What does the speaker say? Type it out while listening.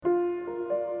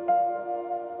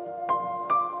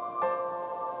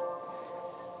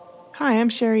Hi, I'm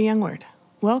Sherry Youngward.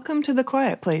 Welcome to the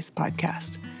Quiet Place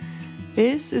podcast.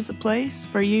 This is a place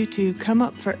for you to come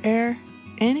up for air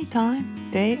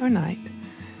anytime, day or night,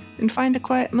 and find a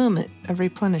quiet moment of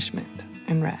replenishment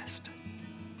and rest.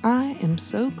 I am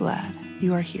so glad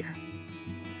you are here.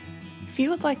 If you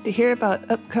would like to hear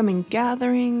about upcoming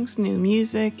gatherings, new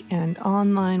music, and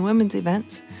online women's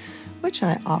events, which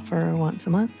I offer once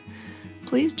a month,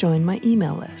 please join my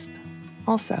email list.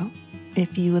 Also,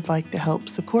 if you would like to help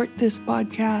support this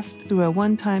podcast through a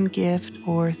one-time gift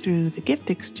or through the gift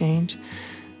exchange,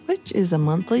 which is a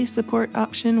monthly support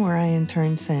option where I in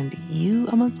turn send you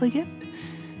a monthly gift,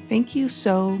 thank you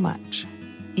so much.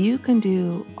 You can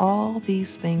do all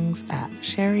these things at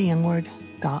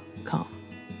sherryyoungward.com.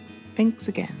 Thanks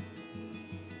again.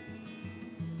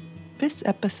 This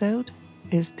episode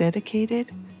is dedicated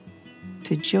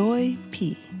to Joy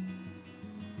P.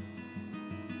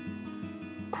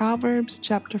 Proverbs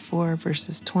chapter 4,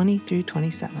 verses 20 through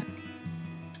 27.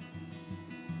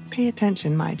 Pay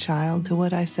attention, my child, to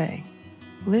what I say.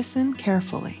 Listen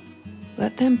carefully.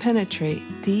 Let them penetrate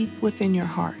deep within your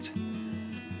heart,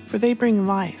 for they bring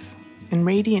life and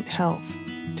radiant health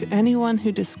to anyone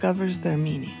who discovers their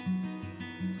meaning.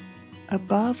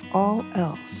 Above all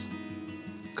else,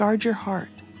 guard your heart,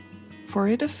 for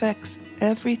it affects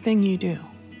everything you do.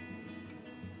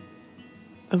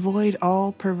 Avoid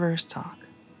all perverse talk.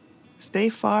 Stay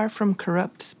far from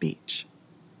corrupt speech.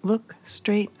 Look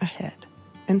straight ahead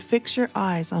and fix your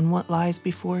eyes on what lies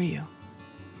before you.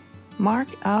 Mark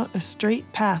out a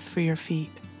straight path for your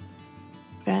feet.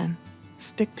 Then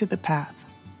stick to the path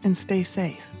and stay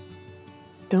safe.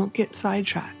 Don't get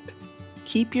sidetracked.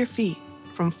 Keep your feet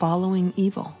from following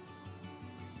evil.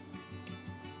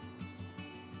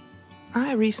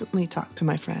 I recently talked to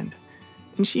my friend,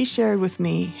 and she shared with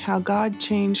me how God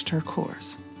changed her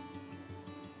course.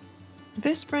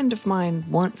 This friend of mine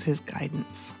wants his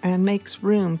guidance and makes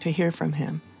room to hear from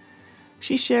him.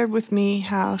 She shared with me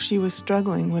how she was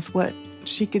struggling with what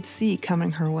she could see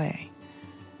coming her way.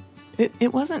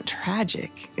 It wasn't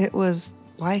tragic, it was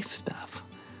life stuff,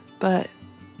 but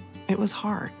it was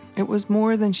hard. It was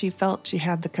more than she felt she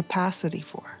had the capacity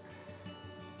for.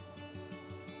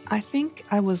 I think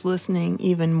I was listening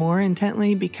even more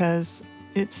intently because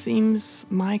it seems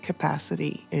my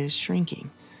capacity is shrinking.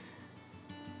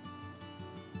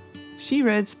 She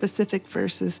read specific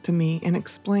verses to me and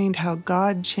explained how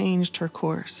God changed her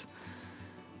course.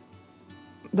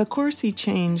 The course he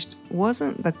changed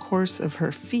wasn't the course of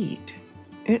her feet,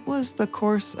 it was the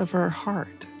course of her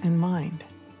heart and mind.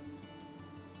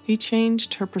 He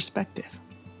changed her perspective.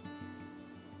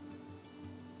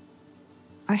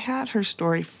 I had her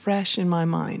story fresh in my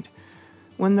mind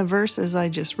when the verses I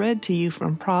just read to you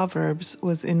from Proverbs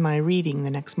was in my reading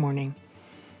the next morning,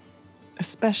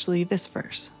 especially this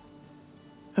verse.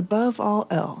 Above all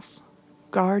else,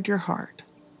 guard your heart,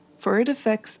 for it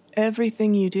affects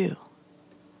everything you do.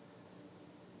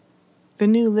 The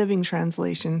New Living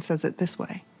Translation says it this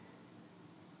way: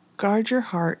 guard your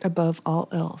heart above all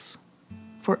else,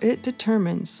 for it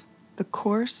determines the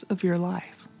course of your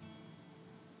life.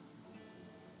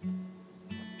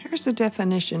 Here's a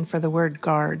definition for the word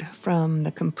guard from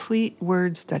the Complete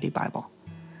Word Study Bible.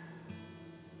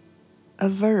 A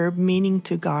verb meaning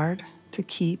to guard, to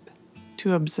keep,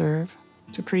 to observe,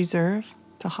 to preserve,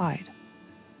 to hide.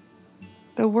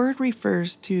 The word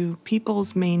refers to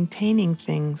people's maintaining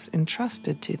things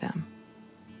entrusted to them,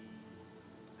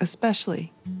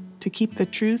 especially to keep the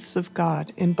truths of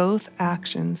God in both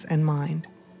actions and mind.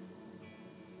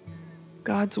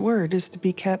 God's word is to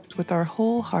be kept with our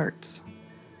whole hearts.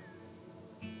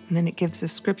 And then it gives a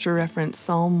scripture reference,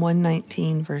 Psalm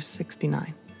 119, verse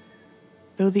 69.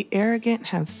 Though the arrogant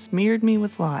have smeared me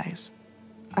with lies,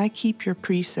 I keep your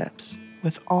precepts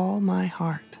with all my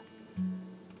heart.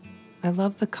 I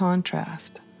love the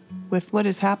contrast with what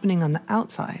is happening on the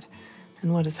outside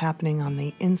and what is happening on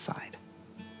the inside.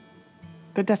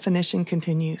 The definition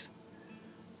continues: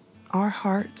 our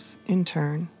hearts, in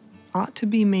turn, ought to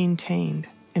be maintained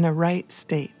in a right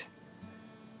state.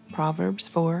 Proverbs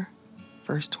 4,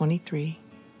 verse 23.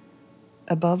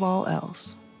 Above all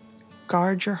else,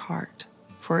 guard your heart,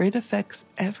 for it affects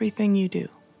everything you do,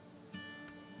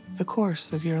 the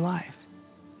course of your life.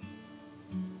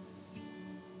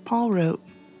 Paul wrote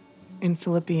in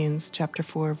Philippians chapter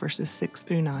 4, verses 6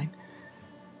 through 9,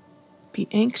 be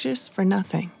anxious for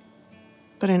nothing,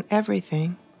 but in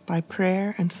everything, by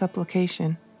prayer and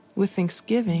supplication, with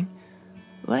thanksgiving,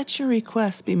 let your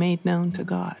requests be made known to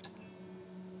God.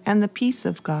 And the peace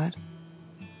of God,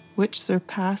 which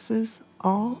surpasses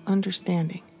all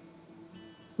understanding,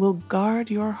 will guard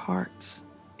your hearts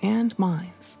and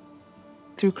minds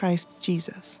through Christ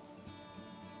Jesus.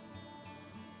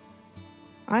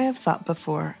 I have thought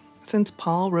before, since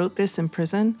Paul wrote this in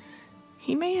prison,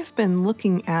 he may have been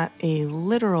looking at a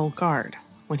literal guard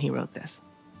when he wrote this.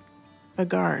 A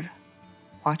guard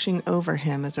watching over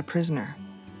him as a prisoner,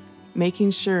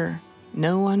 making sure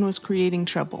no one was creating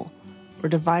trouble or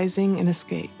devising an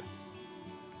escape.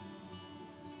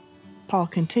 Paul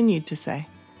continued to say,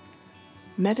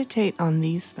 "Meditate on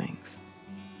these things.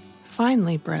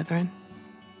 Finally, brethren,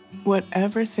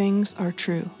 whatever things are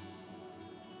true,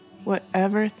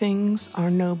 whatever things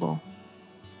are noble,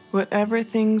 whatever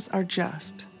things are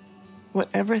just,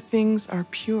 whatever things are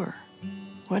pure,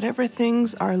 whatever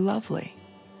things are lovely,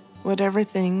 whatever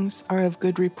things are of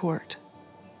good report,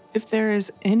 if there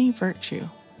is any virtue,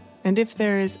 and if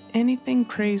there is anything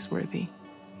praiseworthy,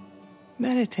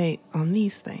 meditate on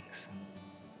these things.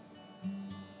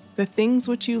 The things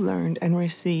which you learned and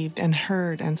received and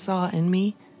heard and saw in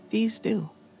me, these do,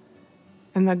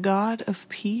 and the God of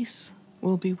peace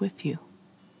will be with you."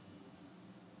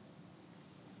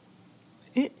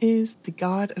 It is the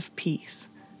God of peace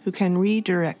who can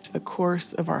redirect the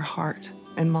course of our heart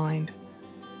and mind.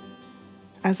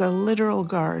 As a literal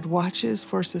guard watches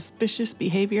for suspicious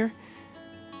behavior,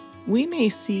 we may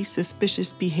see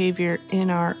suspicious behavior in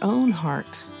our own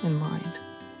heart and mind,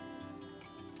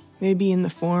 maybe in the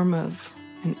form of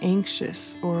an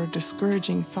anxious or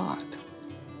discouraging thought.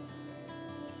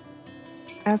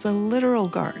 As a literal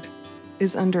guard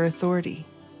is under authority,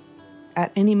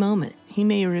 at any moment he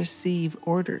may receive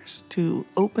orders to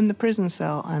open the prison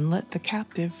cell and let the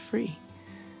captive free.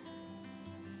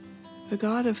 The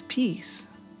God of peace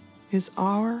is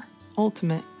our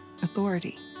ultimate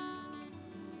authority.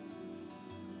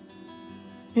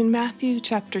 In Matthew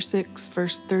chapter 6,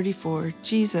 verse 34,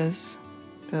 Jesus,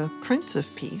 the Prince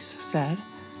of Peace, said,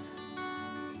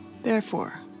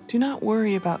 "Therefore, do not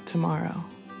worry about tomorrow,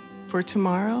 for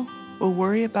tomorrow will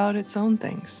worry about its own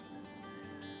things.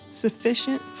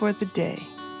 Sufficient for the day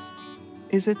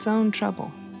is its own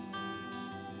trouble."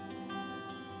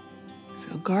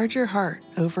 So guard your heart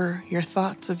over your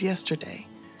thoughts of yesterday.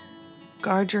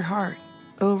 Guard your heart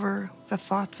over the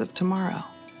thoughts of tomorrow.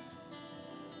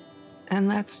 And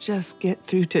let's just get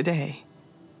through today.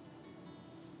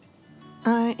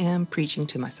 I am preaching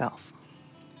to myself.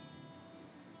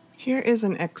 Here is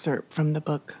an excerpt from the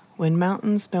book When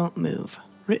Mountains Don't Move,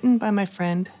 written by my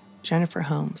friend Jennifer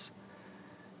Holmes.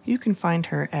 You can find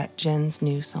her at Jen's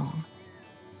New Song.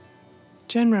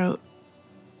 Jen wrote,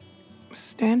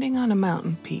 "Standing on a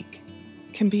mountain peak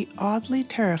can be oddly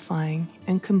terrifying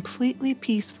and completely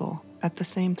peaceful at the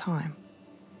same time.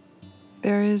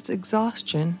 There is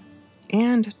exhaustion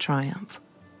and triumph.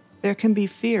 There can be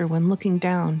fear when looking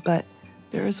down, but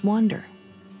there is wonder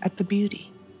at the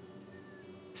beauty.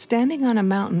 Standing on a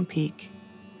mountain peak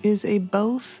is a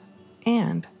both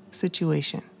and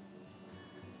situation.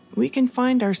 We can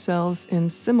find ourselves in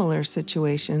similar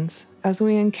situations as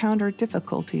we encounter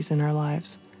difficulties in our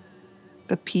lives.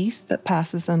 The peace that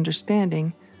passes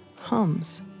understanding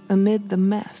hums amid the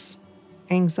mess,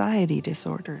 anxiety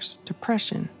disorders,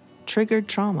 depression, triggered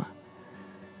trauma.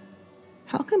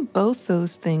 How can both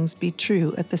those things be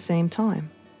true at the same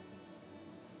time?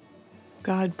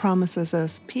 God promises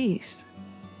us peace,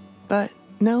 but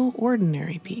no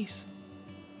ordinary peace.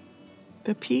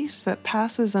 The peace that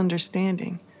passes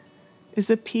understanding is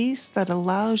a peace that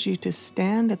allows you to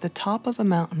stand at the top of a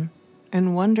mountain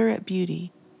and wonder at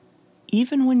beauty,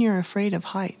 even when you're afraid of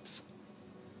heights.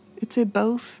 It's a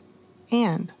both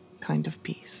and kind of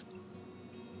peace.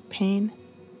 Pain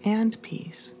and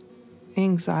peace.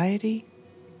 Anxiety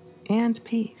and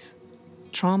peace.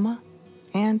 Trauma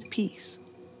and peace.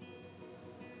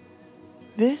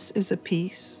 This is a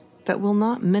peace that will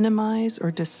not minimize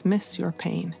or dismiss your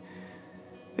pain.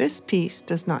 This peace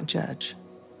does not judge.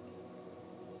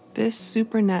 This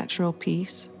supernatural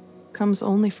peace comes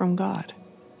only from God.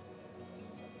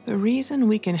 The reason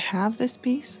we can have this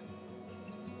peace?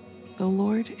 The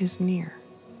Lord is near.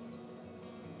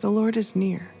 The Lord is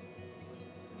near.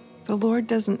 The Lord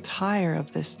doesn't tire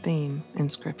of this theme in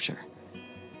Scripture.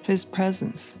 His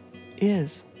presence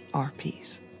is our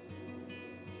peace.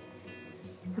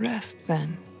 Rest,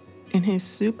 then, in His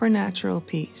supernatural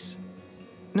peace,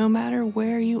 no matter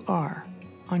where you are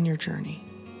on your journey.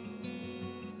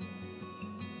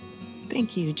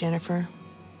 Thank you, Jennifer.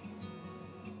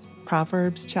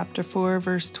 Proverbs chapter 4,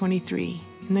 verse 23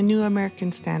 in the New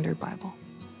American Standard Bible.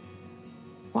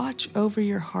 Watch over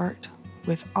your heart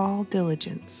with all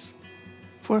diligence,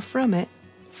 for from it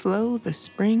flow the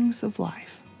springs of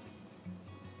life.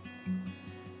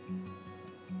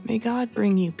 May God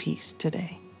bring you peace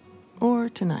today or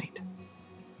tonight,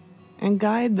 and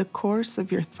guide the course of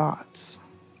your thoughts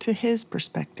to His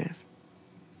perspective.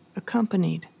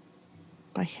 accompanied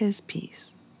by His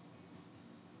peace.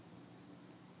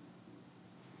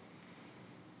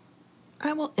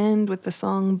 I will end with the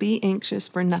song Be Anxious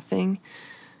for Nothing,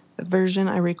 the version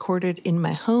I recorded in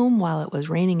my home while it was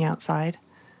raining outside.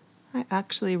 I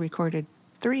actually recorded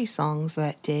 3 songs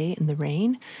that day in the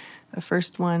rain. The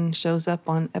first one shows up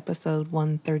on episode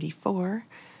 134.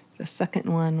 The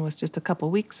second one was just a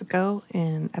couple weeks ago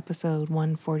in episode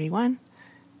 141.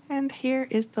 And here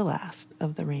is the last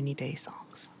of the rainy day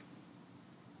songs.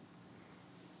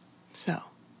 So,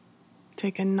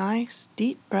 take a nice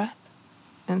deep breath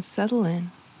and settle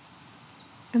in,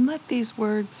 and let these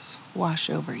words wash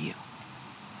over you.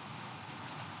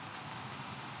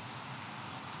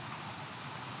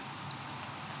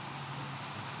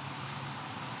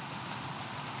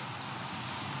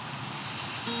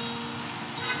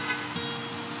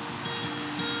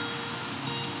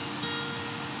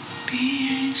 Be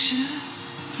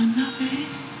anxious for nothing,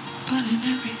 but in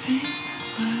everything,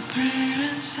 by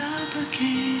prayer and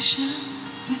supplication,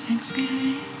 with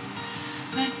thanksgiving,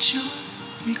 let your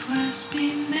requests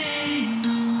be made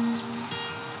known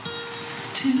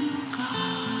to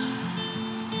God.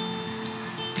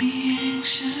 Be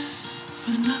anxious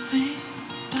for nothing,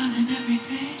 but in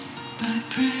everything, by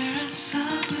prayer and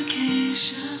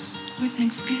supplication, with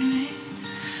thanksgiving,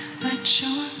 let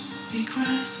your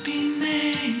requests be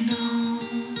made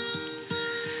known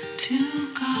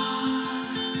to God,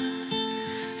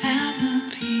 and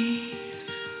the peace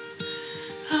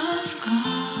of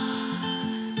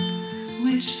God,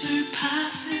 which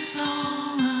surpasses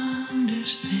all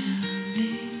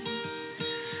understanding,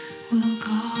 will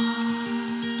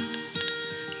guard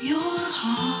your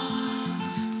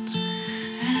hearts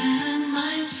and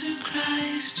minds through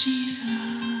Christ Jesus.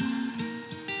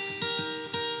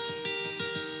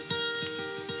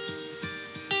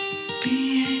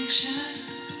 Be anxious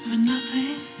for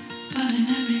nothing, but in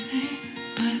everything,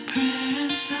 by prayer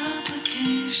and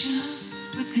supplication,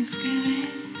 with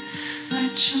thanksgiving,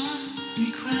 let your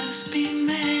requests be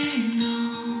made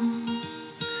known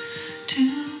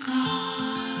to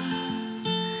God,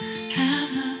 and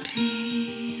the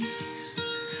peace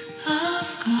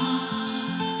of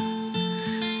God,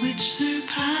 which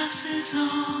surpasses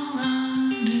all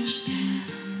understanding,